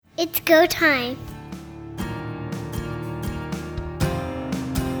It's go time.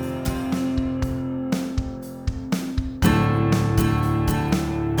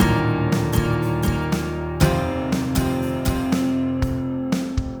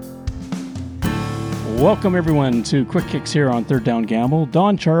 Welcome, everyone, to Quick Kicks here on Third Down Gamble.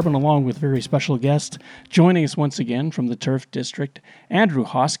 Don Charbon, along with very special guest, joining us once again from the Turf District, Andrew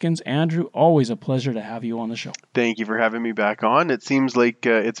Hoskins. Andrew, always a pleasure to have you on the show. Thank you for having me back on. It seems like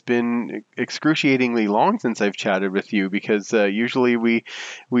it's been excruciatingly long since I've chatted with you, because usually we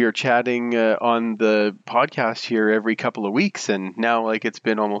are chatting on the podcast here every couple of weeks, and now it's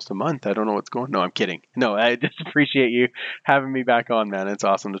been almost a month. I don't know what's going on. No, I'm kidding. No, I just appreciate you having me back on, man. It's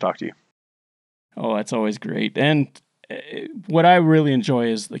awesome to talk to you. Oh, that's always great. And what I really enjoy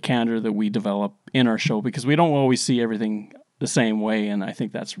is the candor that we develop in our show, because we don't always see everything the same way. And I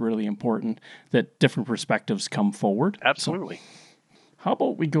think that's really important that different perspectives come forward. Absolutely. So, how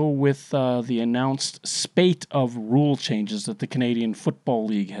about we go with the announced spate of rule changes that the Canadian Football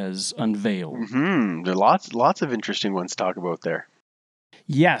League has unveiled? Mm-hmm. There are lots of interesting ones to talk about there.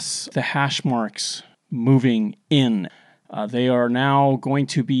 Yes, the hash marks moving in. They are now going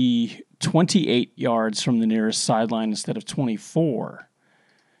to be 28 yards from the nearest sideline instead of 24.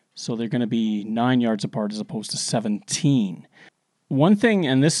 So they're going to be 9 yards apart as opposed to 17. One thing,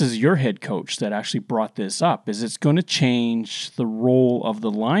 and this is your head coach that actually brought this up, is it's going to change the role of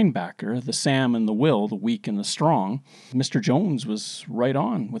the linebacker, the Sam and the Will, the weak and the strong. Mr. Jones was right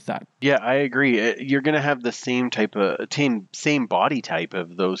on with that. Yeah, I agree. You're going to have the same body type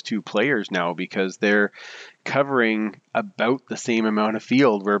of those two players now, because they're covering about the same amount of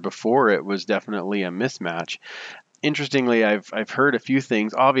field, where before it was definitely a mismatch. Interestingly, I've heard a few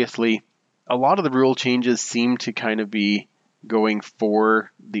things. Obviously, a lot of the rule changes seem to kind of be going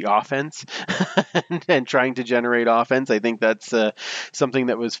for the offense and trying to generate offense. I think that's something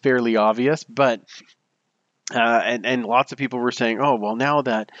that was fairly obvious, but and lots of people were saying, oh, well, now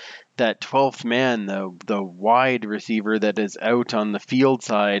that 12th man, the wide receiver that is out on the field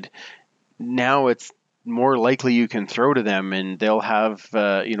side, now it's more likely you can throw to them, and they'll have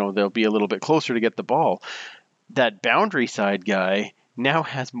they'll be a little bit closer to get the ball. That boundary side guy now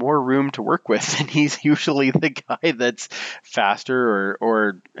has more room to work with, and he's usually the guy that's faster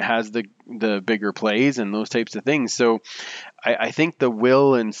or has the bigger plays and those types of things. So I think the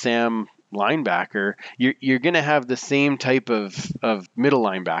Will and Sam linebacker, you're going to have the same type of middle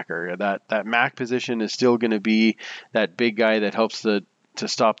linebacker. That Mac position is still going to be that big guy that helps to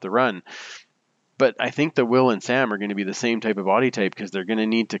stop the run. But I think the Will and Sam are going to be the same type of body type, because they're going to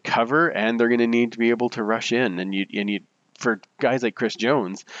need to cover and they're going to need to be able to rush in. And you for guys like Chris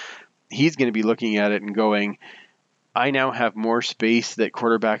Jones, he's going to be looking at it and going, I now have more space that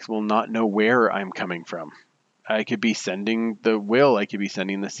quarterbacks will not know where I'm coming from. I could be sending the Will, I could be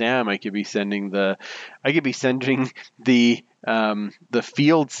sending the Sam, I could be sending the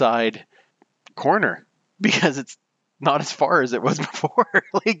field side corner, because it's not as far as it was before.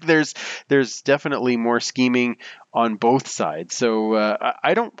 There's definitely more scheming on both sides. So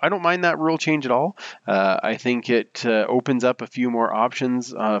I don't mind that rule change at all. I think it opens up a few more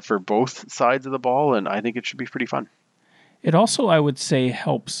options for both sides of the ball, and I think it should be pretty fun. It also, I would say,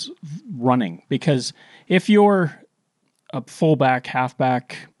 helps running, because if you're a fullback,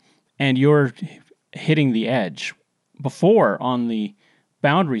 halfback, and you're hitting the edge, before on the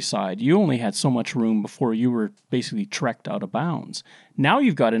boundary side, you only had so much room before you were basically trekked out of bounds. Now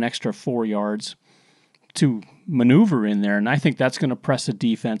you've got an extra 4 yards to maneuver in there, and I think that's going to press a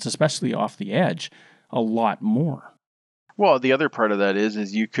defense, especially off the edge, a lot more. Well, the other part of that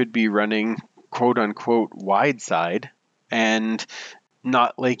is you could be running quote-unquote wide side, and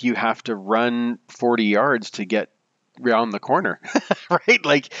not like you have to run 40 yards to get round the corner, right?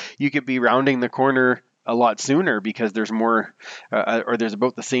 Like, you could be rounding the corner a lot sooner because there's more, or there's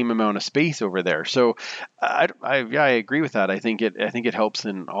about the same amount of space over there. So, I agree with that. I think it helps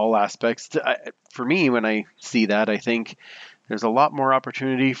in all aspects. For me, when I see that, I think there's a lot more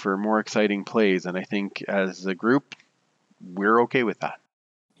opportunity for more exciting plays, and I think as a group, we're okay with that.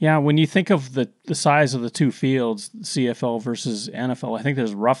 Yeah, when you think of the size of the two fields, CFL versus NFL, I think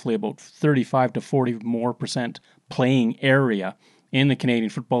there's roughly about 35 to 40 more % playing area in the Canadian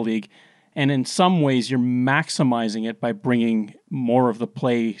Football League. And in some ways, you're maximizing it by bringing more of the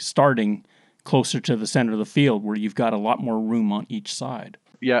play starting closer to the center of the field, where you've got a lot more room on each side.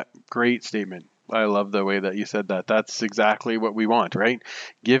 Yeah, great statement. I love the way that you said that. That's exactly what we want, right?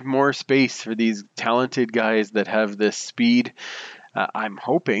 Give more space for these talented guys that have this speed. I'm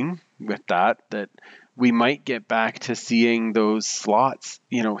hoping with that we might get back to seeing those slots,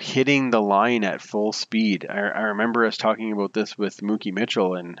 hitting the line at full speed. I remember us talking about this with Mookie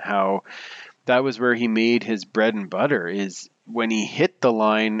Mitchell and how that was where he made his bread and butter, is when he hit the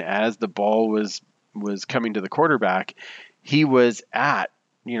line as the ball was coming to the quarterback, he was at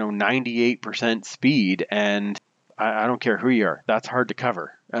 98% speed, and I don't care who you are, that's hard to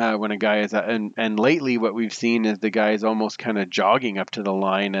cover when a guy is at, and lately what we've seen is the guy is almost kind of jogging up to the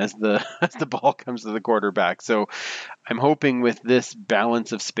line as the as the ball comes to the quarterback. So I'm hoping with this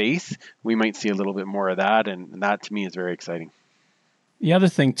balance of space, we might see a little bit more of that, and that to me is very exciting. The other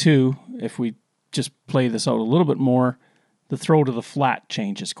thing too, if we just play this out a little bit more, the throw to the flat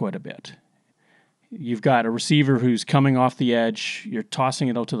changes quite a bit. You've got a receiver who's coming off the edge, you're tossing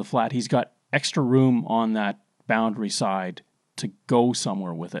it out to the flat. He's got extra room on that boundary side to go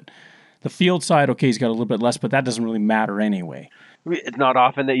somewhere with it. The field side, okay, he's got a little bit less, but that doesn't really matter anyway. It's not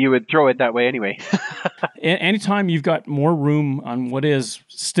often that you would throw it that way anyway. Anytime you've got more room on what is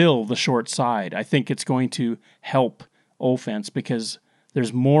still the short side, I think it's going to help offense because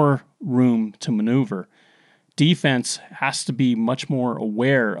there's more room to maneuver. Defense has to be much more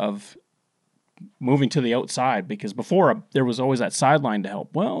aware of moving to the outside because before there was always that sideline to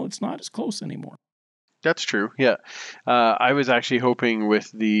help. Well, it's not as close anymore. That's true. Yeah, I was actually hoping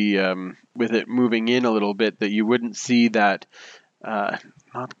with with it moving in a little bit that you wouldn't see that.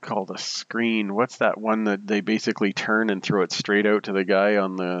 Not called a screen. What's that one that they basically turn and throw it straight out to the guy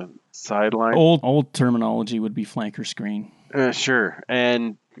on the sideline? Old terminology would be flanker screen. Sure,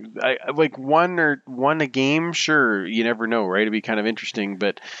 and I like one a game. Sure, you never know, right? It'd be kind of interesting,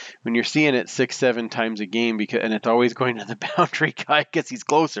 but when you're seeing it 6-7 times a game, and it's always going to the boundary guy because he's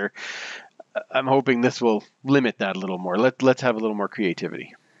closer, I'm hoping this will limit that a little more. Let's have a little more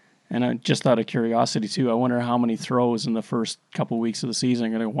creativity. And I just out of curiosity too, I wonder how many throws in the first couple of weeks of the season are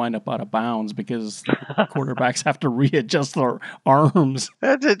going to wind up out of bounds because quarterbacks have to readjust their arms.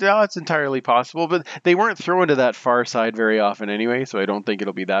 It's entirely possible, but they weren't throwing to that far side very often anyway, so I don't think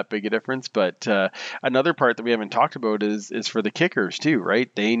it'll be that big a difference. But another part that we haven't talked about is for the kickers too, right?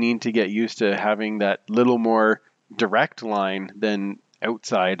 They need to get used to having that little more direct line than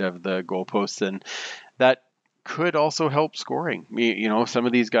outside of the goalposts, and that could also help scoring. Some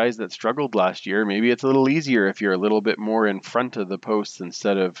of these guys that struggled last year, maybe it's a little easier if you're a little bit more in front of the posts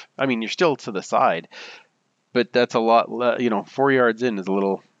instead of, you're still to the side, but that's a lot, 4 yards in is a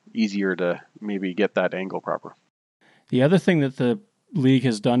little easier to maybe get that angle proper. The other thing that the league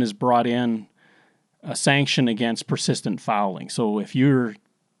has done is brought in a sanction against persistent fouling. So if you're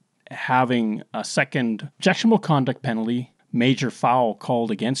having a second objectionable conduct penalty, major foul called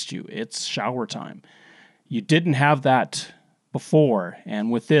against you, it's shower time. You didn't have that before, and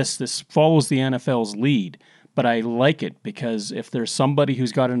with this follows the NFL's lead. But I like it because if there's somebody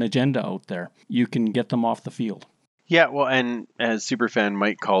who's got an agenda out there, you can get them off the field. Yeah, well, and as Superfan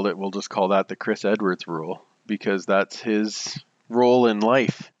Mike called it, we'll just call that the Chris Edwards rule, because that's his role in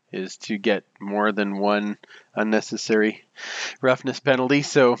life, is to get more than one unnecessary roughness penalty.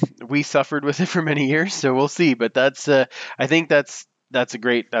 So we suffered with it for many years, so we'll see. But I think that's a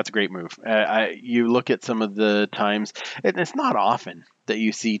great move. You look at some of the times, and it's not often that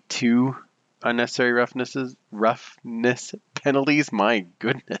you see two unnecessary roughness penalties. My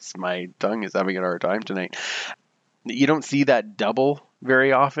goodness, my tongue is having a hard time tonight. You don't see that double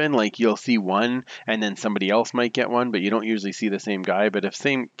very often. Like you'll see one and then somebody else might get one, but you don't usually see the same guy. But if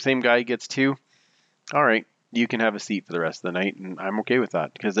same guy gets two, all right, you can have a seat for the rest of the night, and I'm okay with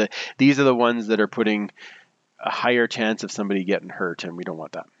that, because these are the ones that are putting a higher chance of somebody getting hurt, and we don't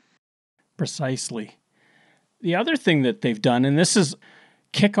want that. Precisely. The other thing that they've done, and this is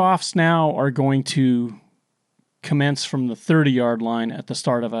kickoffs now are going to commence from the 30-yard line at the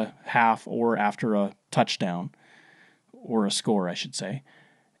start of a half or after a touchdown, or a score, I should say.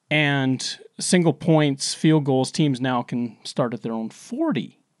 And single points, field goals, teams now can start at their own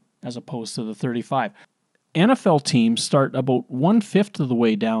 40 as opposed to the 35. NFL teams start about 1/5 of the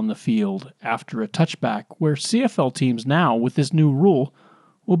way down the field after a touchback, where CFL teams now, with this new rule,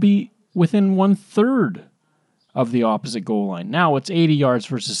 will be within 1/3 of the opposite goal line. Now it's 80 yards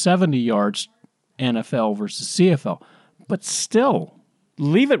versus 70 yards, NFL versus CFL. But still,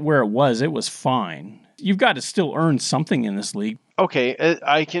 leave it where it was. It was fine. You've got to still earn something in this league. Okay,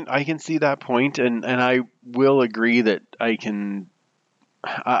 I can see that point, and I will agree that they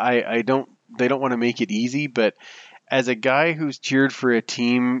don't want to make it easy, but as a guy who's cheered for a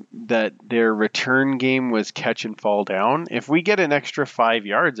team that their return game was catch and fall down, if we get an extra 5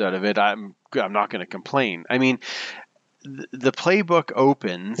 yards out of it, I'm not going to complain. The playbook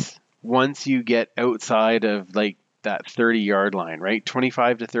opens once you get outside of like that 30-yard line, right?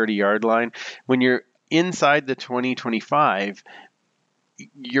 25 to 30-yard line. When you're inside the 20-25,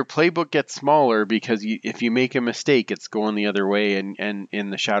 your playbook gets smaller because if you make a mistake, it's going the other way and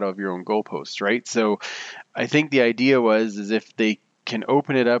in the shadow of your own goalposts, right? So I think the idea is if they can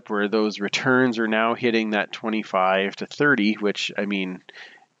open it up where those returns are now hitting that 25 to 30, which, I mean,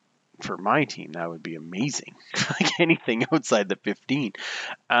 for my team, that would be amazing. Like anything outside the 15,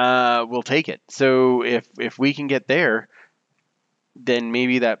 we'll take it. So if we can get there, then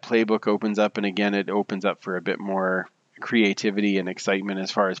maybe that playbook opens up, and again, it opens up for a bit more creativity and excitement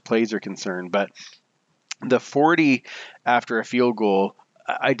as far as plays are concerned. But the 40 after a field goal,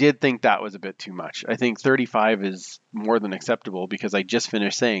 I did think that was a bit too much. I think 35 is more than acceptable because I just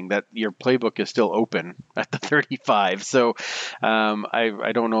finished saying that your playbook is still open at the 35. So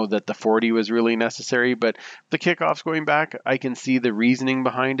I don't know that the 40 was really necessary, but the kickoffs going back, I can see the reasoning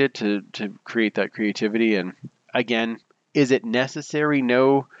behind it to create that creativity. And again, is it necessary?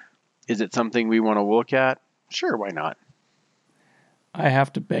 No. Is it something we want to look at? Sure, why not? I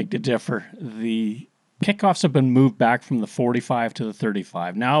have to beg to differ. The kickoffs have been moved back from the 45 to the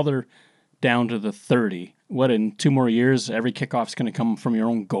 35. Now they're down to the 30. What, in 2 more years, every kickoff's going to come from your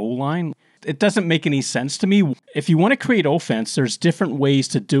own goal line? It doesn't make any sense to me. If you want to create offense, there's different ways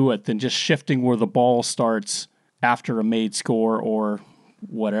to do it than just shifting where the ball starts after a made score or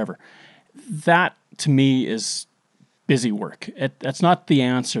whatever. That, to me, is busy work. That's not the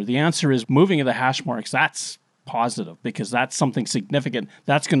answer. The answer is moving of the hash marks. That's positive because that's something significant.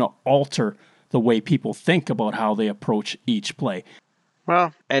 That's going to alter the way people think about how they approach each play.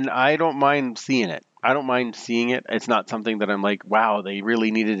 Well, and I don't mind seeing it. I don't mind seeing it. It's not something that I'm like, wow, they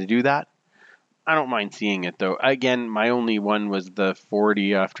really needed to do that. I don't mind seeing it, though. Again, my only one was the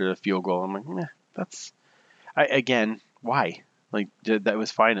 40 after the field goal. I'm like, again, why? Like, that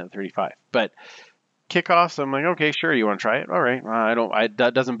was fine at 35. But kickoffs, I'm like, okay, sure, you want to try it? All right.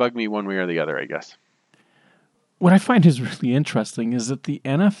 That doesn't bug me one way or the other, I guess. What I find is really interesting is that the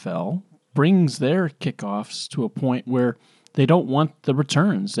NFL brings their kickoffs to a point where they don't want the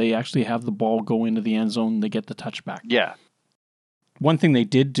returns. They actually have the ball go into the end zone. They get the touchback. Yeah. One thing they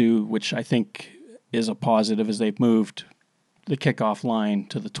did do, which I think is a positive, is they've moved the kickoff line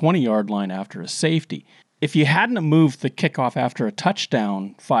to the 20-yard line after a safety. If you hadn't moved the kickoff after a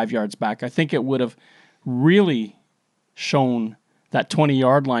touchdown 5 yards back, I think it would have really shown that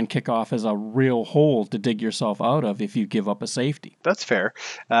 20-yard line kickoff as a real hole to dig yourself out of if you give up a safety. That's fair.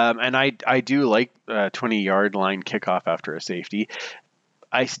 And I do like 20-yard line kickoff after a safety.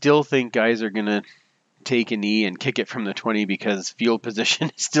 I still think guys are going to take a knee and kick it from the 20 because field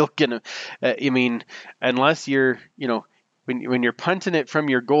position is still going to, unless you're, when you're punting it from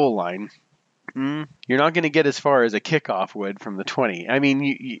your goal line, you're not going to get as far as a kickoff would from the 20. I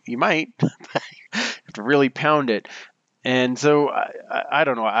mean, you might have to really pound it. And so I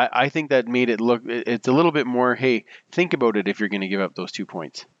don't know. I think that made it look, it's a little bit more, hey, think about it if you're going to give up those 2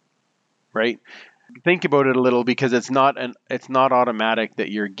 points, right? Think about it a little because it's not automatic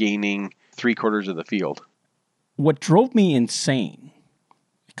that you're gaining 3/4 of the field. What drove me insane,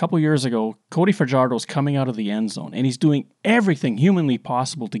 a couple years ago, Cody Fajardo's coming out of the end zone, and he's doing everything humanly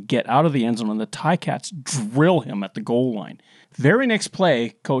possible to get out of the end zone, and the Ticats drill him at the goal line. Very next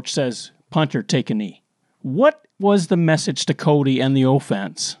play, coach says, punter, take a knee. What was the message to Cody and the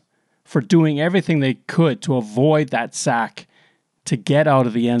offense for doing everything they could to avoid that sack, to get out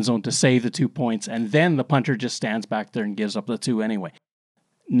of the end zone, to save the 2 points, and then the punter just stands back there and gives up the 2 anyway?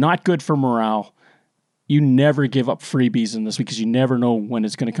 Not good for morale. You never give up freebies in this because you never know when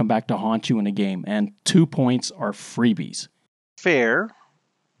it's going to come back to haunt you in a game, and 2 points are freebies. Fair,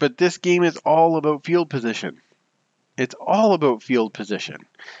 but this game is all about field position. It's all about field position.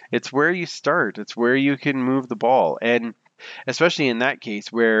 It's where you start. It's where you can move the ball. And especially in that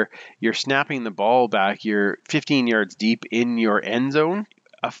case where you're snapping the ball back, you're 15 yards deep in your end zone,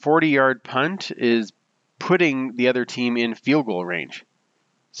 a 40-yard punt is putting the other team in field goal range.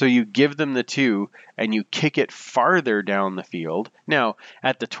 So you give them the 2 and you kick it farther down the field. Now,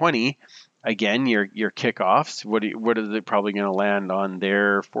 at the 20, again, your kickoffs, what is it probably going to land on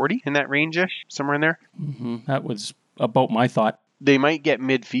their 40 in that range-ish, somewhere in there? Mm-hmm. That was about my thought. They might get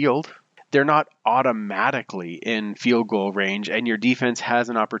midfield. They're not automatically in field goal range, and your defense has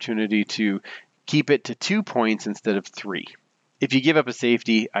an opportunity to keep it to 2 points instead of 3. If you give up a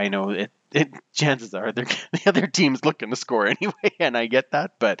safety, I know it chances are the other team's looking to score anyway, and I get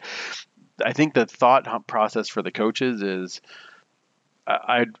that. But I think the thought process for the coaches is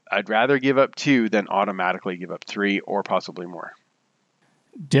I'd rather give up 2 than automatically give up 3 or possibly more.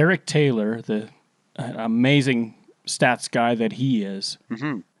 Derek Taylor, the amazing stats guy that he is,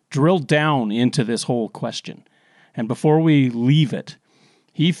 drilled down into this whole question. And before we leave it,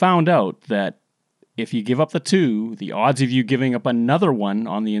 he found out that If you give up the 2, the odds of you giving up another one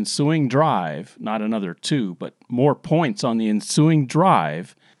on the ensuing drive, not another 2, but more points on the ensuing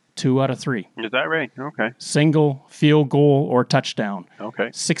drive, 2 out of 3. Is that right? Okay. Single, field goal, or touchdown. Okay.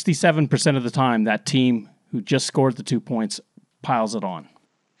 67% of the time, that team who just scored the 2 points piles it on.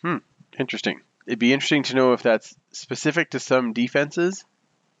 Interesting. It'd be interesting to know if that's specific to some defenses,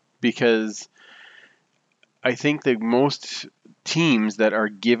 because I think that most teams that are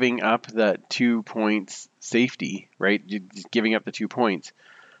giving up that 2 points safety, right, just giving up the 2 points,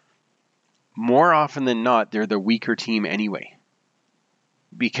 more often than not, they're the weaker team anyway,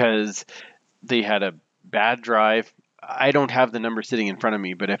 because they had a bad drive. I don't have the number sitting in front of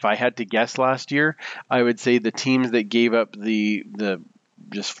me, but if I had to guess last year, I would say the teams that gave up the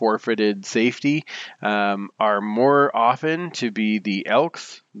just forfeited safety are more often to be the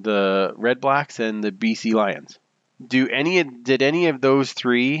Elks, the Red Blacks, and the BC Lions. Did any of those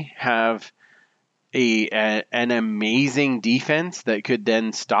 3 have an amazing defense that could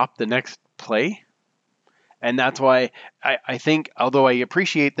then stop the next play? And that's why I think, although I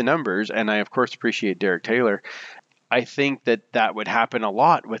appreciate the numbers, and I of course appreciate Derek Taylor, I think that would happen a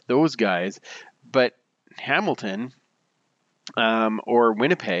lot with those guys. But Hamilton or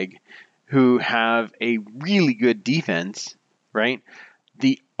Winnipeg, who have a really good defense, right?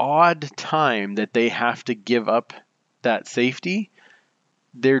 The odd time that they have to give up that safety,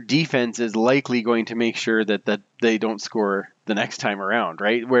 their defense is likely going to make sure that they don't score the next time around,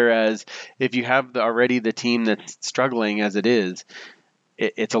 right? Whereas if you have already the team that's struggling as it is,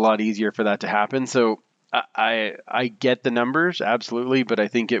 it's a lot easier for that to happen. So I get the numbers, absolutely, but I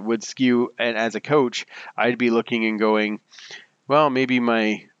think it would skew. And as a coach, I'd be looking and going, well, maybe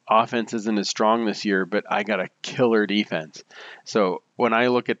my offense isn't as strong this year, but I got a killer defense. So when I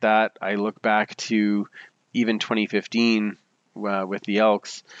look at that, I look back to even 2015 with the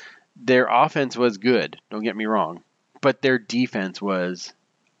Elks. Their offense was good, don't get me wrong, but their defense was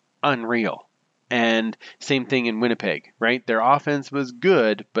unreal. And same thing in Winnipeg, right? Their offense was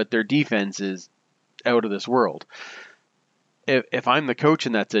good, but their defense is out of this world. If I'm the coach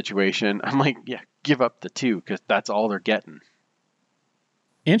in that situation, I'm like, yeah, give up the 2 because that's all they're getting.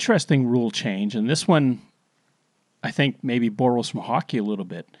 Interesting rule change, and this one I think maybe borrows from hockey a little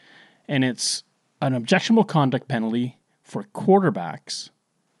bit, and it's an objectionable conduct penalty for quarterbacks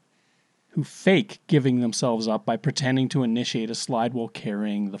who fake giving themselves up by pretending to initiate a slide while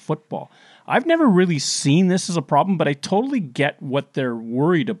carrying the football. I've never really seen this as a problem, but I totally get what they're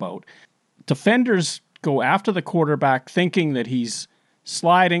worried about. Defenders go after the quarterback thinking that he's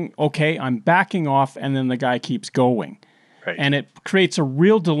sliding, okay, I'm backing off, and then the guy keeps going. Right. And it creates a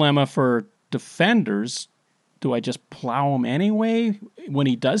real dilemma for defenders. Do I just plow him anyway when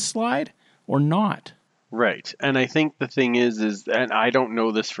he does slide or not? Right. And I think the thing is, and I don't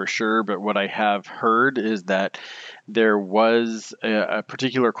know this for sure, but what I have heard is that there was a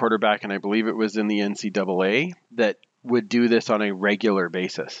particular quarterback, and I believe it was in the NCAA, that would do this on a regular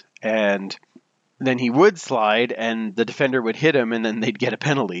basis. And then he would slide and the defender would hit him and then they'd get a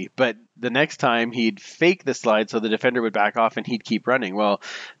penalty. But the next time he'd fake the slide so the defender would back off and he'd keep running. Well,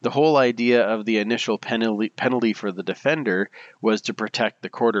 the whole idea of the initial penalty for the defender was to protect the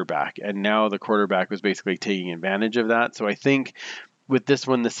quarterback. And now the quarterback was basically taking advantage of that. So I think with this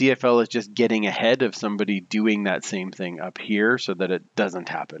one, the CFL is just getting ahead of somebody doing that same thing up here so that it doesn't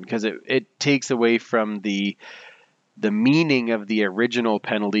happen. Because it takes away from the meaning of the original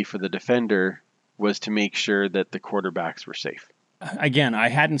penalty for the defender was to make sure that the quarterbacks were safe. Again, I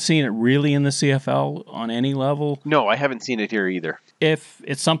hadn't seen it really in the CFL on any level. No, I haven't seen it here either. If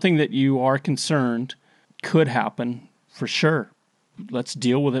it's something that you are concerned could happen, for sure, let's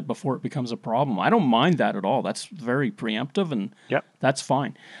deal with it before it becomes a problem. I don't mind that at all. That's very preemptive, and that's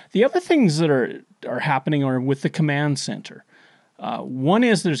fine. The other things that are happening are with the command center. One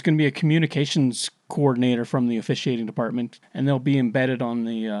is there's going to be a communications coordinator from the officiating department, and they'll be embedded on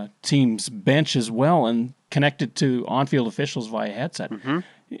the team's bench as well and connected to on-field officials via headset. Mm-hmm.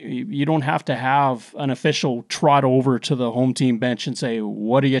 You don't have to have an official trot over to the home team bench and say,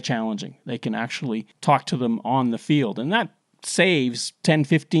 what are you challenging? They can actually talk to them on the field, and that saves 10,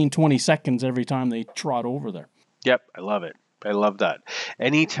 15, 20 seconds every time they trot over there. Yep, I love it. I love that.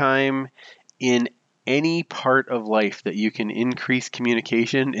 Anytime in any part of life that you can increase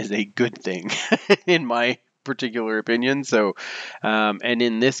communication is a good thing, in my particular opinion. So, and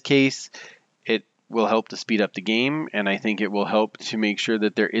in this case, it will help to speed up the game, and I think it will help to make sure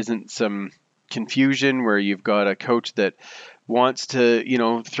that there isn't some confusion where you've got a coach that wants to,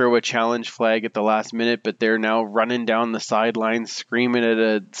 throw a challenge flag at the last minute, but they're now running down the sideline screaming at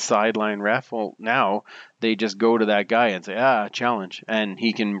a sideline ref. Well, now they just go to that guy and say, challenge, and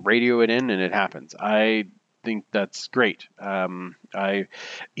he can radio it in and it happens. I think that's great. And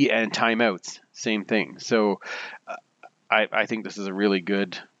timeouts, same thing. So I think this is a really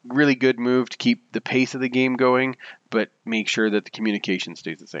good move to keep the pace of the game going, but make sure that the communication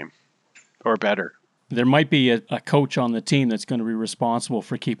stays the same or better. There might be a coach on the team that's going to be responsible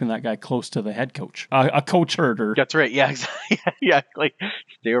for keeping that guy close to the head coach. A coach herder. That's right. Yeah, exactly. Yeah, like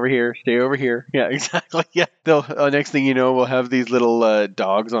stay over here. Yeah, exactly. Yeah. Next thing you know, we'll have these little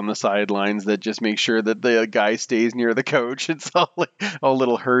dogs on the sidelines that just make sure that the guy stays near the coach. It's all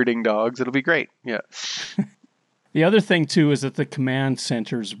little herding dogs. It'll be great. Yeah. The other thing, too, is that the command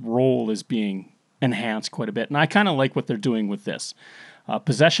center's role is being enhanced quite a bit. And I kind of like what they're doing with this.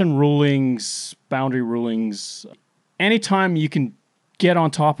 Possession rulings, boundary rulings, anytime you can get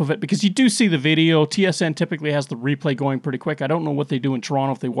on top of it, because you do see the video. TSN typically has the replay going pretty quick. I don't know what they do in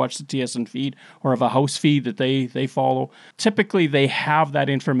Toronto if they watch the TSN feed or have a house feed that they follow. Typically, they have that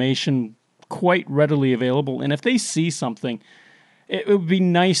information quite readily available. And if they see something, it would be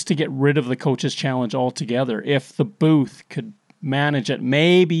nice to get rid of the coach's challenge altogether if the booth could manage it.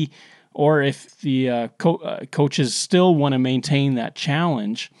 Maybe, or if the coaches still want to maintain that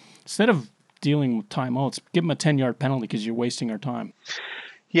challenge, instead of dealing with timeouts, give them a 10-yard penalty because you're wasting our time.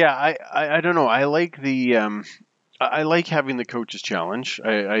 Yeah, I don't know. I like I like having the coach's challenge.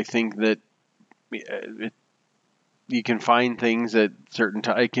 I think that you can find things at certain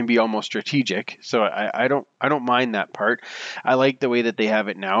times. It can be almost strategic. So I don't mind that part. I like the way that they have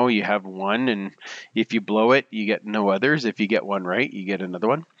it now. You have one, and if you blow it, you get no others. If you get one right, you get another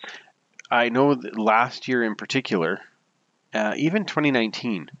one. I know that last year in particular, even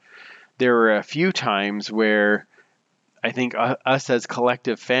 2019, there were a few times where I think us as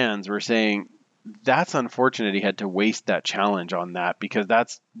collective fans were saying, that's unfortunate he had to waste that challenge on that, because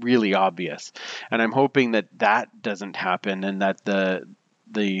that's really obvious. And I'm hoping that that doesn't happen, and that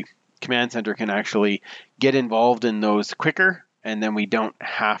the command center can actually get involved in those quicker, and then we don't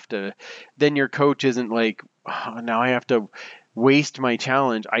have to, then your coach isn't like, now I have to waste my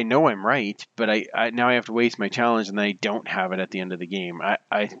challenge. I know I'm right, but I now I have to waste my challenge, and then I don't have it at the end of the game.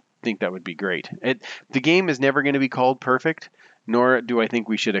 I think that would be great. The game is never going to be called perfect, nor do I think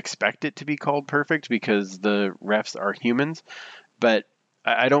we should expect it to be called perfect, because the refs are humans. But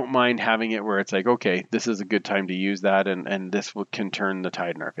I don't mind having it where it's like, okay, this is a good time to use that, and this can turn the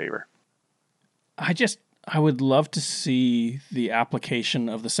tide in our favor. I would love to see the application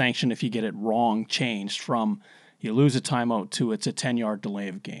of the sanction if you get it wrong changed from you lose a timeout to it's a 10-yard delay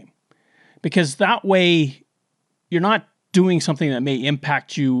of game. Because that way you're not doing something that may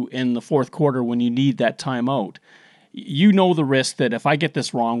impact you in the fourth quarter when you need that timeout. You know the risk that if I get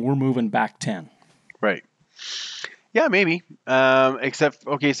this wrong, we're moving back 10. Right. Yeah, maybe.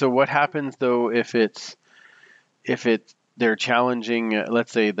 Okay, so what happens though if they're challenging,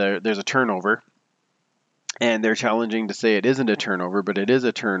 let's say there's a turnover, and they're challenging to say it isn't a turnover, but it is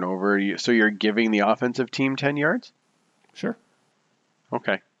a turnover. So you're giving the offensive team 10 yards? Sure.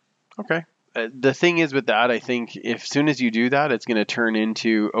 Okay. The thing is with that, I think as soon as you do that, it's going to turn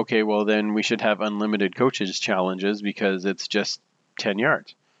into, okay, well then we should have unlimited coaches challenges because it's just 10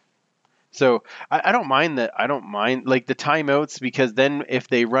 yards. So I don't mind that. I don't mind like the timeouts, because then if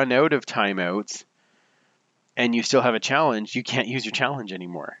they run out of timeouts and you still have a challenge, you can't use your challenge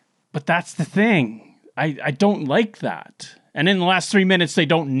anymore. But that's the thing. I don't like that. And in the last 3 minutes, they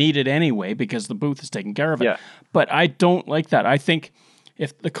don't need it anyway because the booth is taking care of it. Yeah. But I don't like that. I think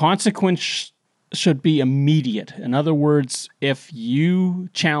if the consequence should be immediate. In other words, if you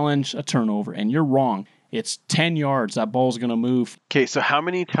challenge a turnover and you're wrong, it's 10 yards. That ball's going to move. Okay, so how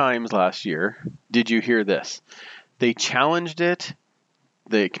many times last year did you hear this? They challenged it,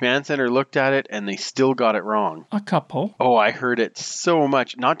 the command center looked at it, and they still got it wrong. A couple. Oh, I heard it so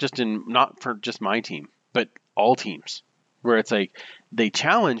much, not for just my team, but all teams, where it's like they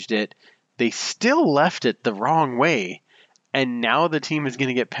challenged it, they still left it the wrong way, and now the team is going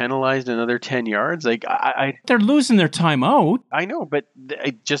to get penalized another 10 yards. Like they're losing their timeout. I know, but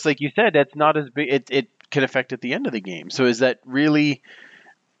just like you said, that's not as big. It can affect at the end of the game. So is that really?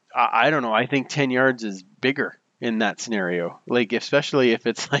 I don't know. I think 10 yards is bigger in that scenario. Like, especially if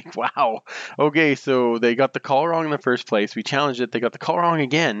it's like, wow, okay, so they got the call wrong in the first place. We challenged it. They got the call wrong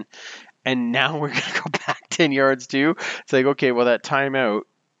again. And now we're going to go back 10 yards too. It's like, okay, well, that timeout,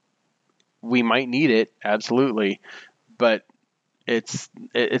 we might need it. Absolutely. But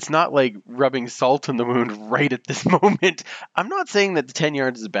It's not like rubbing salt in the wound right at this moment. I'm not saying that the 10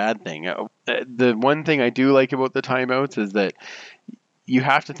 yards is a bad thing. The one thing I do like about the timeouts is that you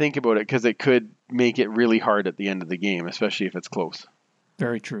have to think about it because it could make it really hard at the end of the game, especially if it's close.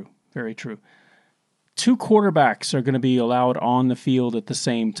 Very true. Very true. 2 quarterbacks are going to be allowed on the field at the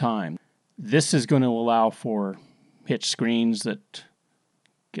same time. This is going to allow for hitch screens that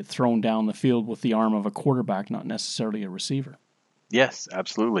get thrown down the field with the arm of a quarterback, not necessarily a receiver. Yes,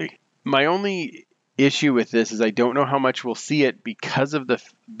 absolutely. My only issue with this is I don't know how much we'll see it because of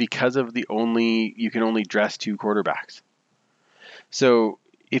the only you can only dress 2 quarterbacks. So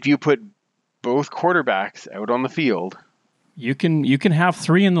if you put both quarterbacks out on the field, you can have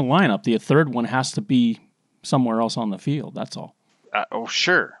 3 in the lineup. The third one has to be somewhere else on the field. That's all. Oh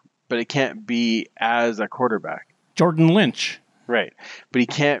sure, but it can't be as a quarterback. Jordan Lynch. Right, but he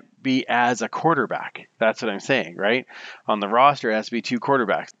can't be as a quarterback. That's what I'm saying, right? On the roster, it has to be 2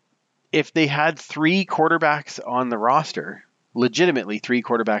 quarterbacks. If they had 3 quarterbacks on the roster, legitimately 3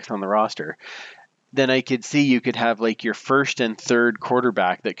 quarterbacks on the roster, then I could see you could have like your first and third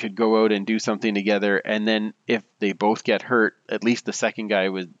quarterback that could go out and do something together. And then if they both get hurt, at least the second guy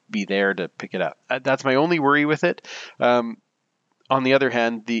would be there to pick it up. That's my only worry with it. On the other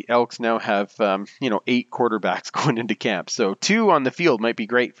hand, the Elks now have 8 quarterbacks going into camp, so 2 on the field might be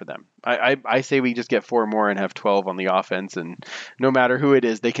great for them. I say we just get 4 more and have 12 on the offense, and no matter who it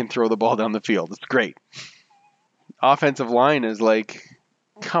is, they can throw the ball down the field. It's great. Offensive line is like,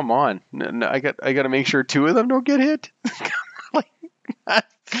 come on, I got to make sure 2 of them don't get hit. I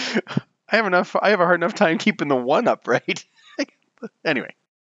have a hard enough time keeping the one upright. Anyway,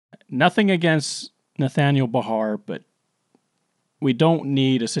 nothing against Nathaniel Bahar, but we don't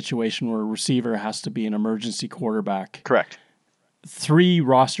need a situation where a receiver has to be an emergency quarterback. Correct. 3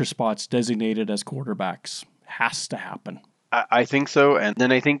 roster spots designated as quarterbacks has to happen. I think so, and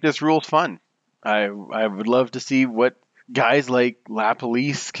then I think this rule's fun. I would love to see what guys like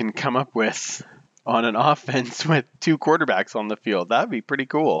LaPolice can come up with on an offense with 2 quarterbacks on the field. That'd be pretty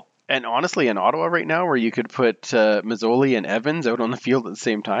cool. And honestly, in Ottawa right now, where you could put Mazzoli and Evans out on the field at the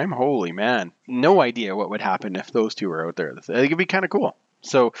same time, holy man. No idea what would happen if those 2 were out there. I think it'd be kind of cool.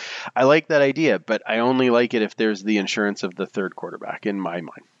 So I like that idea, but I only like it if there's the insurance of the third quarterback in my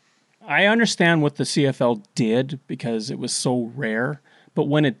mind. I understand what the CFL did because it was so rare, but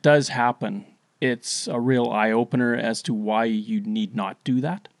when it does happen, it's a real eye-opener as to why you need not do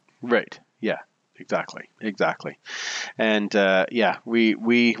that. Right, yeah. Exactly. And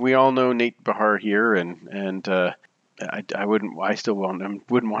we all know Nate Bahar here, and I still wouldn't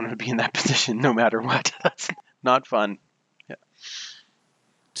want him to be in that position no matter what. That's not fun. Yeah.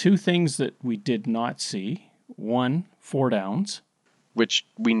 2 things that we did not see. 1, 4 downs, which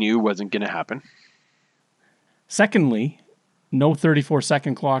we knew wasn't going to happen. Secondly, no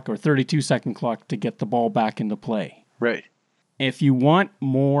 34-second clock or 32-second clock to get the ball back into play. Right. If you want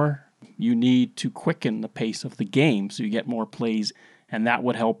more, you need to quicken the pace of the game so you get more plays, and that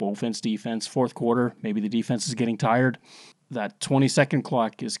would help offense, defense. 4th quarter, maybe the defense is getting tired. That 20-second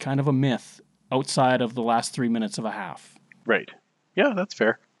clock is kind of a myth outside of the last 3 minutes of a half. Right. Yeah, that's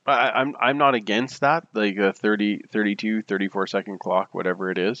fair. I'm not against that, like a 30, 32, 34-second clock,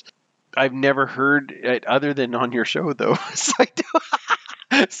 whatever it is. I've never heard it other than on your show, though.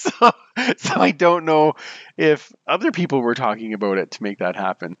 So I don't know if other people were talking about it to make that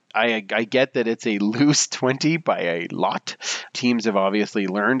happen. I get that it's a loose 20 by a lot. Teams have obviously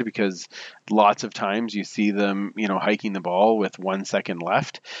learned because lots of times you see them, hiking the ball with 1 second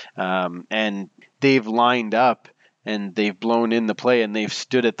left, and they've lined up and they've blown in the play and they've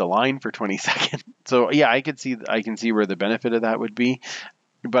stood at the line for 20 seconds. So yeah, I can see where the benefit of that would be.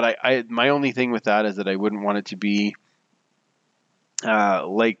 But my only thing with that is that I wouldn't want it to be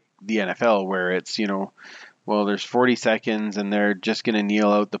like the NFL, where it's, there's 40 seconds and they're just going to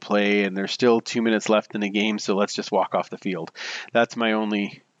kneel out the play and there's still 2 minutes left in the game, so let's just walk off the field. That's my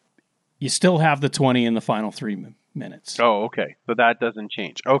only... You still have the 20 in the final 3 minutes. Oh, okay. So that doesn't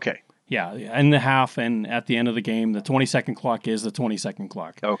change. Okay. Yeah, in the half and at the end of the game, the 20-second clock is the 20-second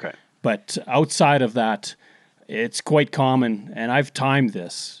clock. Okay. But outside of that, it's quite common, and I've timed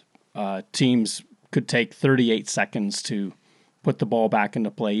this. Teams could take 38 seconds to put the ball back into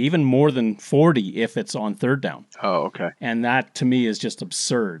play, even more than 40 if it's on 3rd down. Oh, okay. And that, to me, is just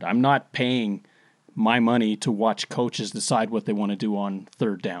absurd. I'm not paying my money to watch coaches decide what they want to do on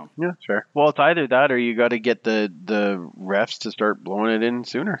 3rd down. Yeah, sure. Well, it's either that or you got to get the refs to start blowing it in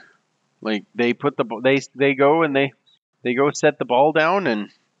sooner. Like, they put they go set the ball down and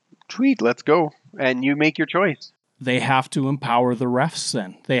tweet, let's go. And you make your choice. they have to empower the refs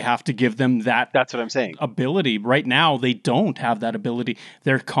then. They have to give them that That's what I'm saying. ability. Right now, they don't have that ability.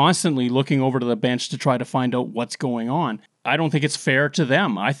 They're constantly looking over to the bench to try to find out what's going on. I don't think it's fair to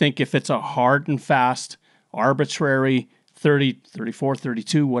them. I think if it's a hard and fast, arbitrary 30, 34,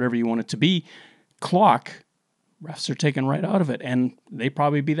 32, whatever you want it to be, clock, refs are taken right out of it, and they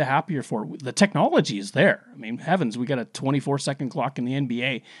probably be the happier for it. The technology is there. I mean, heavens, we got a 24-second clock in the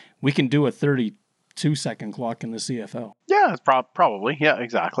NBA. We can do a 32-second clock in the CFL. Yeah, it's probably. Yeah,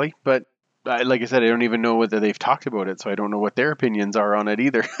 exactly. But like I said, I don't even know whether they've talked about it, so I don't know what their opinions are on it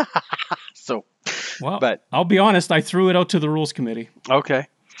either. So, well, but I'll be honest, I threw it out to the rules committee. Okay.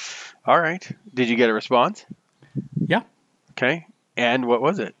 All right. Did you get a response? Yeah. Okay. And what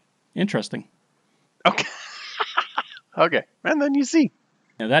was it? Interesting. Okay. Okay. And then you see.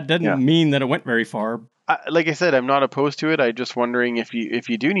 Now, that doesn't mean that it went very far. Like I said, I'm not opposed to it. I'm just wondering if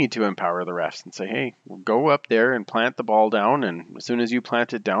you do need to empower the refs and say, hey, go up there and plant the ball down, and as soon as you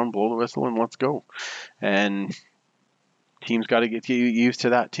plant it down, blow the whistle and let's go. And teams got to get used to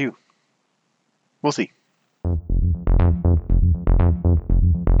that too. We'll see.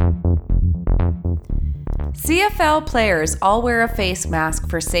 CFL players all wear a face mask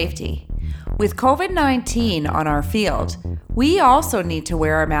for safety. With COVID-19 on our field, we also need to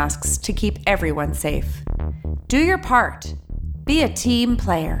wear our masks to keep everyone safe. Do your part. Be a team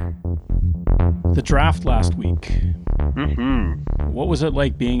player. The draft last week. Mm-hmm. What was it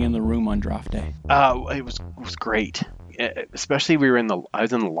like being in the room on draft day? It was great. Especially I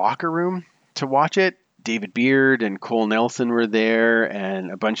was in the locker room to watch it. David Beard and Cole Nelson were there, and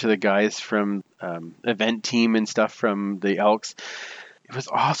a bunch of the guys from event team and stuff from the Elks. It was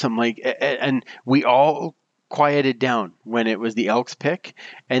awesome. And we all quieted down when it was the Elks pick,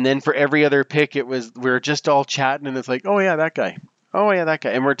 and then for every other pick, we were just all chatting, and it's like, oh yeah, that guy. Oh yeah, that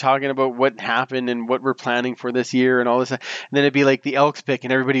guy. And we're talking about what happened and what we're planning for this year and all this. And then it'd be like the Elks pick,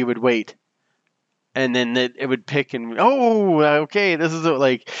 and everybody would wait. And then it would pick, and okay, this is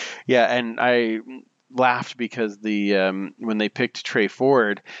and I laughed because when they picked Trey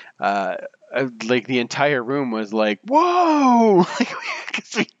Ford, like the entire room was like, whoa, it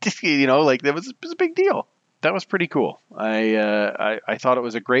was a big deal. That was pretty cool. I thought it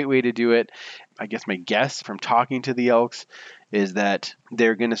was a great way to do it. I guess my guess from talking to the Elks is that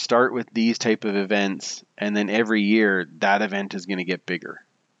they're going to start with these type of events, and then every year that event is going to get bigger.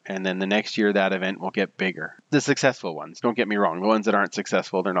 And then the next year, that event will get bigger. The successful ones, don't get me wrong. The ones that aren't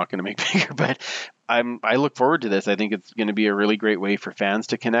successful, they're not going to make bigger. But I look forward to this. I think it's going to be a really great way for fans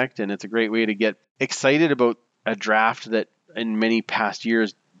to connect. And it's a great way to get excited about a draft that in many past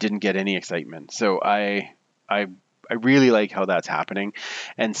years didn't get any excitement. So I really like how that's happening.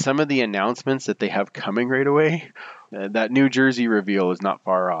 And some of the announcements that they have coming right away, that New Jersey reveal is not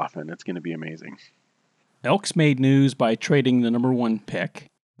far off. And it's going to be amazing. Elks made news by trading the number 1 pick.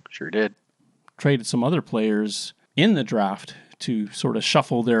 Sure did. Traded some other players in the draft to sort of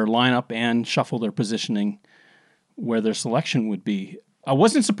shuffle their lineup and shuffle their positioning where their selection would be. I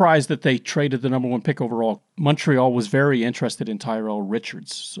wasn't surprised that they traded the number 1 pick overall. Montreal was very interested in Tyrell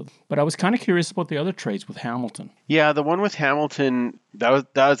Richards, but I was kind of curious about the other trades with Hamilton. Yeah, the one with Hamilton, that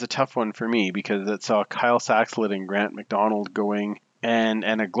was a tough one for me because it saw Kyle Saxelid and Grant McDonald going and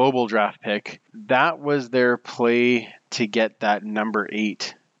a global draft pick. That was their play to get that number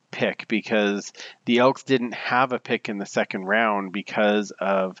 8 pick because the Elks didn't have a pick in the second round because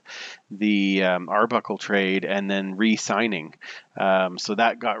of the Arbuckle trade and then re-signing. So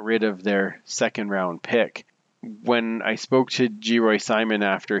that got rid of their second round pick. When I spoke to Geroy Simon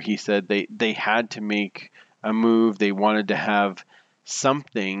after, he said they had to make a move. They wanted to have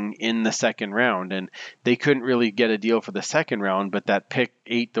something in the second round, and they couldn't really get a deal for the second round, but that pick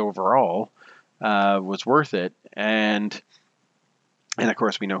 8th overall was worth it. And of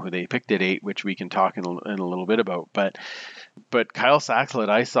course, we know who they picked at 8, which we can talk in a little bit about. But Kyle Saxelid,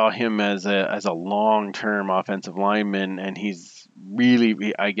 I saw him as a long-term offensive lineman, and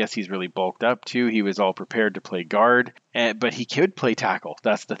I guess he's really bulked up too. He was all prepared to play guard, but he could play tackle.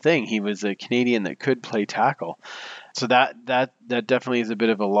 That's the thing. He was a Canadian that could play tackle. So that definitely is a bit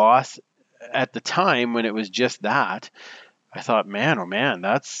of a loss. At the time when it was just that, I thought, man, oh man,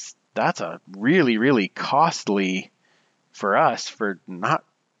 that's a really, really costly for us for not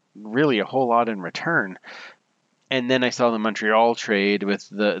really a whole lot in return. And then I saw the Montreal trade with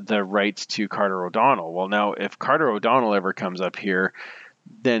the rights to Carter O'Donnell. Well, now if Carter O'Donnell ever comes up here,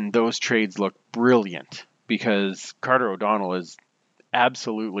 then those trades look brilliant because Carter O'Donnell is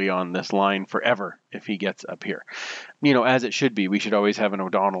absolutely on this line forever if he gets up here. As it should be. We should always have an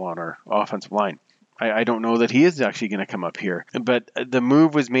O'Donnell on our offensive line. I don't know that he is actually going to come up here, but the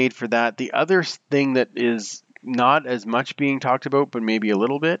move was made for that. The other thing that is not as much being talked about, but maybe a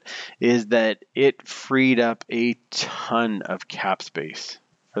little bit, is that it freed up a ton of cap space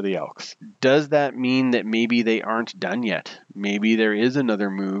for the Elks. Does that mean that maybe they aren't done yet? Maybe there is another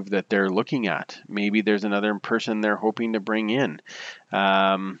move that they're looking at. Maybe there's another person they're hoping to bring in.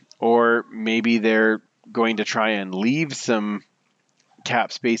 Or maybe they're going to try and leave some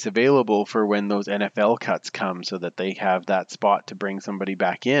cap space available for when those NFL cuts come so that they have that spot to bring somebody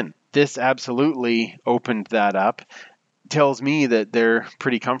back in. This absolutely opened that up. Tells me that they're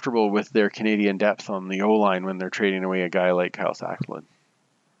pretty comfortable with their Canadian depth on the O-line when they're trading away a guy like Kyle Sackland.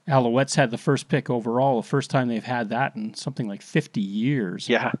 Alouettes had the first pick overall, the first time they've had that in something like 50 years.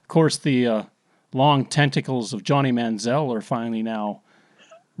 Yeah. Of course, the long tentacles of Johnny Manziel are finally now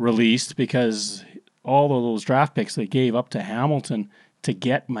released because all of those draft picks they gave up to Hamilton to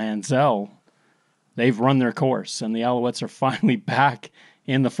get Manziel, they've run their course, and the Alouettes are finally back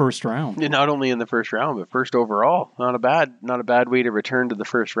in the first round. Not only in the first round, but first overall. Not a bad way to return to the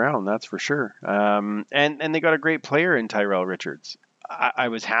first round, that's for sure. And they got a great player in Tyrell Richards. I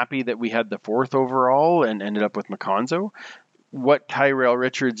was happy that we had the fourth overall and ended up with McConzo. What Tyrell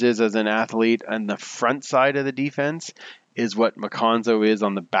Richards is as an athlete on the front side of the defense is what McConzo is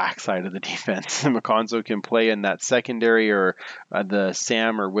on the back side of the defense. McConzo can play in that secondary or the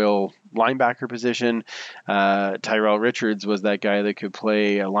Sam or Will linebacker position. Tyrell Richards was that guy that could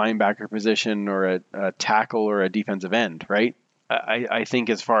play a linebacker position or a tackle or a defensive end, right? I think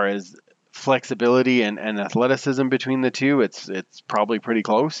as far as flexibility and athleticism between the two, it's probably pretty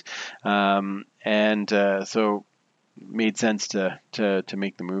close. So made sense to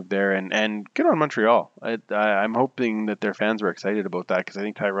make the move there, and good on Montreal. I'm hoping that their fans were excited about that because I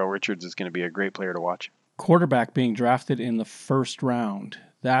think Tyrell Richards is going to be a great player to watch. Quarterback being drafted in the first round,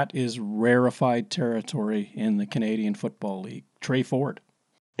 that is rarefied territory in the Canadian Football League. Trey Ford.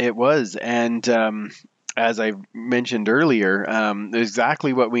 It was, and as I mentioned earlier,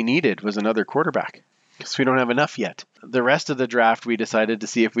 exactly what we needed was another quarterback because we don't have enough yet. The rest of the draft, we decided to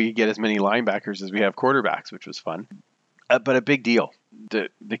see if we could get as many linebackers as we have quarterbacks, which was fun. But a big deal.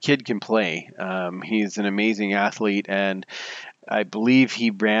 The kid can play. He's an amazing athlete, and I believe he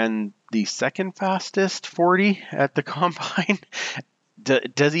ran the second fastest 40 at the combine.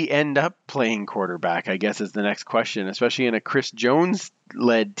 Does he end up playing quarterback, I guess, is the next question, especially in a Chris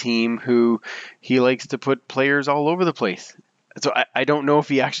Jones-led team who he likes to put players all over the place. So I don't know if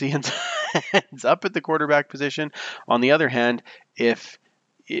he actually ends up at the quarterback position. On the other hand, if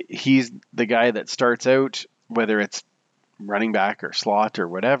he's the guy that starts out, whether it's running back or slot or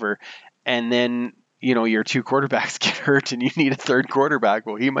whatever, and then your two quarterbacks get hurt and you need a third quarterback,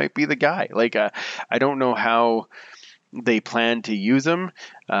 well, he might be the guy. I don't know how they plan to use him.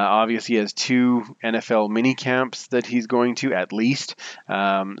 Obviously, he has 2 NFL mini camps that he's going to at least.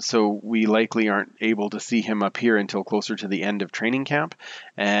 So we likely aren't able to see him up here until closer to the end of training camp,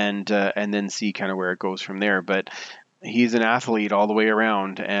 and then see kind of where it goes from there. But he's an athlete all the way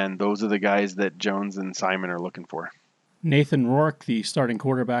around, and those are the guys that Jones and Simon are looking for. Nathan Rourke, the starting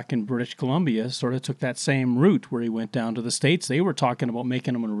quarterback in British Columbia, sort of took that same route where he went down to the States. They were talking about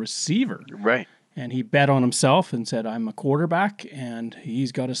making him a receiver. Right. And he bet on himself and said, I'm a quarterback, and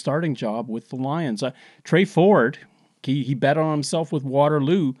he's got a starting job with the Lions. Trey Ford, he bet on himself with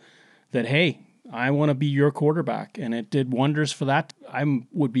Waterloo that, hey, I want to be your quarterback. And it did wonders for that. I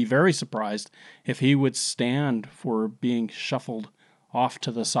would be very surprised if he would stand for being shuffled off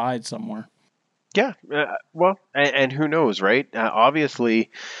to the side somewhere. Yeah, well, and who knows, right? Obviously,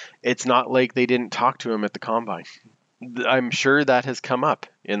 it's not like they didn't talk to him at the combine. I'm sure that has come up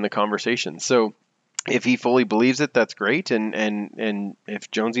in the conversation. So if he fully believes it, that's great. And if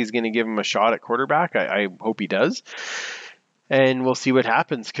Jonesy's going to give him a shot at quarterback, I hope he does. And we'll see what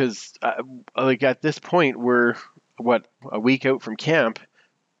happens because, at this point, we're, a week out from camp.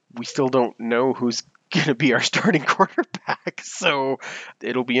 We still don't know who's going to be our starting quarterback. So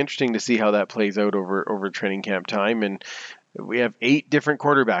it'll be interesting to see how that plays out over training camp time. And we have 8 different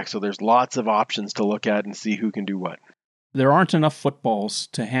quarterbacks, so there's lots of options to look at and see who can do what. There aren't enough footballs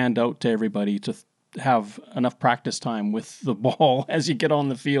to hand out to everybody to have enough practice time with the ball as you get on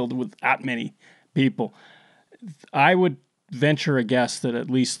the field with that many people. I would venture a guess that at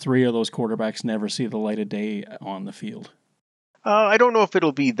least 3 of those quarterbacks never see the light of day on the field. I don't know if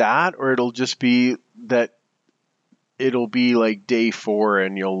it'll be that or it'll just be that it'll be like day 4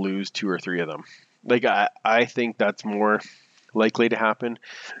 and you'll lose 2 or 3 of them. I think that's more likely to happen.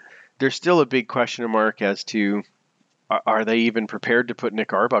 There's still a big question mark as to are they even prepared to put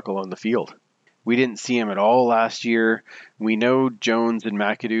Nick Arbuckle on the field? We didn't see him at all last year. We know Jones and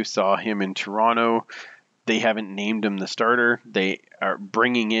McAdoo saw him in Toronto. They haven't named him the starter. They are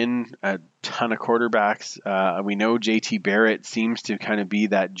bringing in a ton of quarterbacks. We know JT Barrett seems to kind of be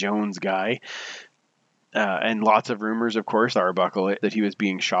that Jones guy. And lots of rumors, of course, Arbuckle, that he was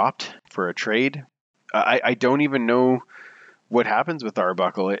being shopped for a trade. I don't even know what happens with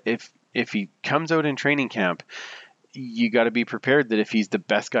Arbuckle. If he comes out in training camp, you got to be prepared that if he's the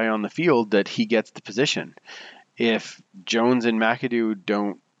best guy on the field, that he gets the position. If Jones and McAdoo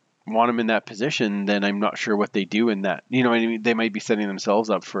don't want him in that position, then I'm not sure what they do in that. You know, I mean, they might be setting themselves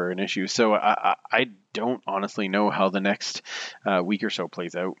up for an issue. So I don't honestly know how the next week or so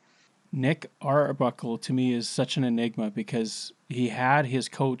plays out. Nick Arbuckle, to me, is such an enigma because he had his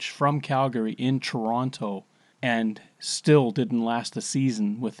coach from Calgary in Toronto and still didn't last a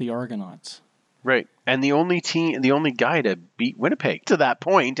season with the Argonauts. Right. And the only guy to beat Winnipeg to that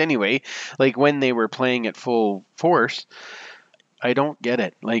point anyway, like when they were playing at full force, I don't get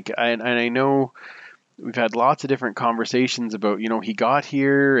it. Like, I know we've had lots of different conversations about, you know, he got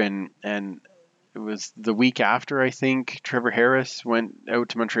here and it was the week after, I think, Trevor Harris went out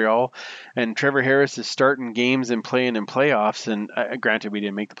to Montreal, and Trevor Harris is starting games and playing in playoffs. And granted, we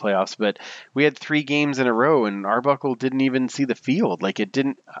didn't make the playoffs, but we had 3 games in a row, and Arbuckle didn't even see the field. Like,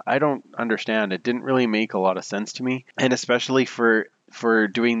 I don't understand. It didn't really make a lot of sense to me, and especially for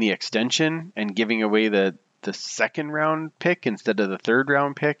doing the extension and giving away the second round pick instead of the third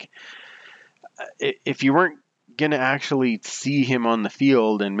round pick. If you weren't going to actually see him on the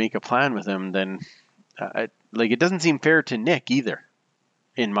field and make a plan with him, then it doesn't seem fair to Nick either,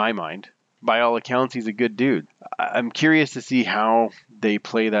 in my mind. By all accounts, he's a good dude. I'm curious to see how they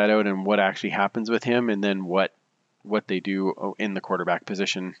play that out and what actually happens with him, and then what they do in the quarterback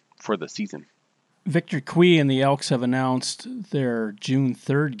position for the season. Victor Cui and the Elks have announced their June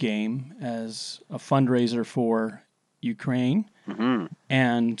 3rd game as a fundraiser for Ukraine,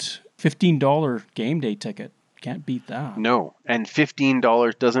 and $15 game day ticket. Can't beat that. No, and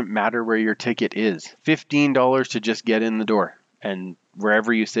 $15 doesn't matter where your ticket is. $15 to just get in the door, and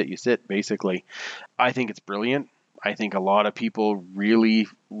wherever you sit, basically. I think it's brilliant. I think a lot of people really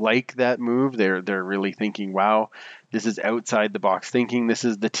like that move. They're really thinking, wow, this is outside the box thinking. This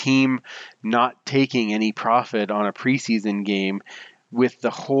is the team not taking any profit on a preseason game with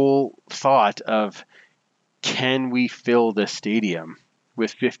the whole thought of, can we fill this stadium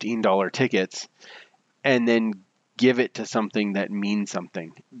with $15 tickets and then give it to something that means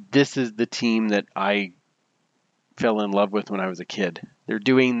something? This is the team that I fell in love with when I was a kid. They're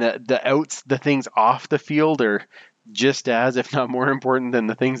doing the things off the field are just as, if not more important than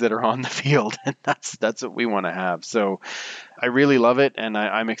the things that are on the field. And that's what we want to have. So I really love it. And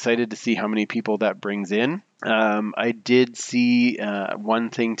I'm excited to see how many people that brings in. I did see one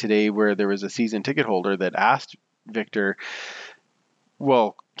thing today where there was a season ticket holder that asked Victor,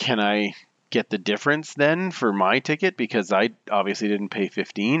 well, can I get the difference then for my ticket? Because I obviously didn't pay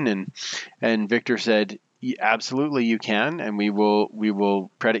 $15. And Victor said, absolutely you can, and we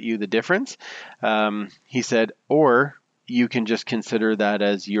will credit you the difference. He said, or you can just consider that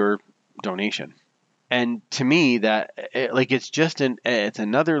as your donation. And to me, that it's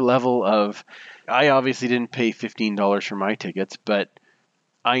another level of, I obviously didn't pay $15 for my tickets, but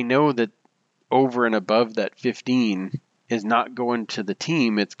I know that over and above that 15 is not going to the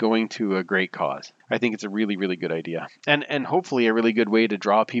team, it's going to a great cause. I think it's a really, really good idea. And hopefully a really good way to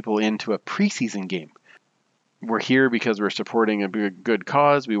draw people into a preseason game. We're here because we're supporting a good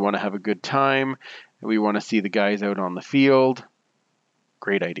cause. We want to have a good time. We want to see the guys out on the field.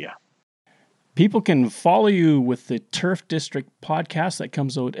 Great idea. People can follow you with the Turf District podcast that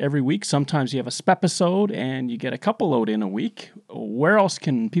comes out every week. Sometimes you have a spep-isode and you get a couple out in a week. Where else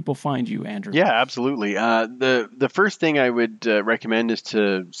can people find you, Andrew? Yeah, absolutely. The first thing I would recommend is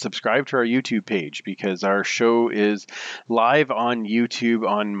to subscribe to our YouTube page, because our show is live on YouTube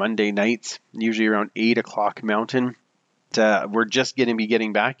on Monday nights, usually around 8 o'clock Mountain. We're just going to be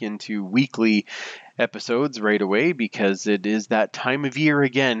getting back into weekly episodes right away, because it is that time of year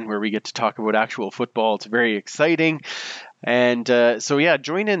again where we get to talk about actual football. It's very exciting. And so yeah,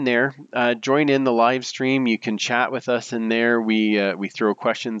 join in there. Join in the live stream. You can chat with us in there. We throw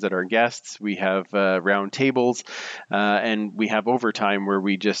questions at our guests. We have round tables, and we have overtime where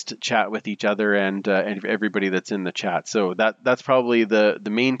we just chat with each other and everybody that's in the chat. So that's probably the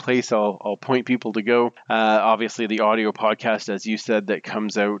main place I'll point people to go. Obviously, the audio podcast, as you said, that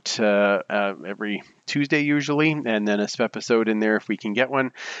comes out every Tuesday usually, and then a spep-isode in there if we can get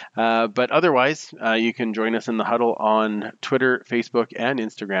one. But otherwise, you can join us in the huddle on Twitter, Facebook, and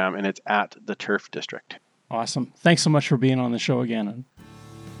Instagram, and it's at the Turf District. Awesome. Thanks so much for being on the show again.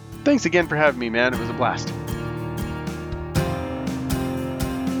 Thanks again for having me, man. It was a blast.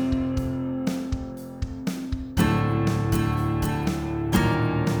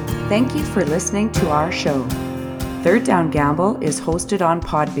 Thank you for listening to our show. Third Down Gamble is hosted on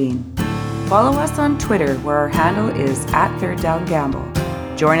Podbean. Follow us on Twitter, where our handle is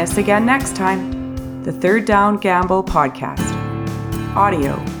 @ThirdDownGamble. Join us again next time. The Third Down Gamble Podcast.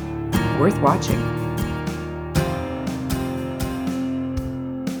 Audio worth watching.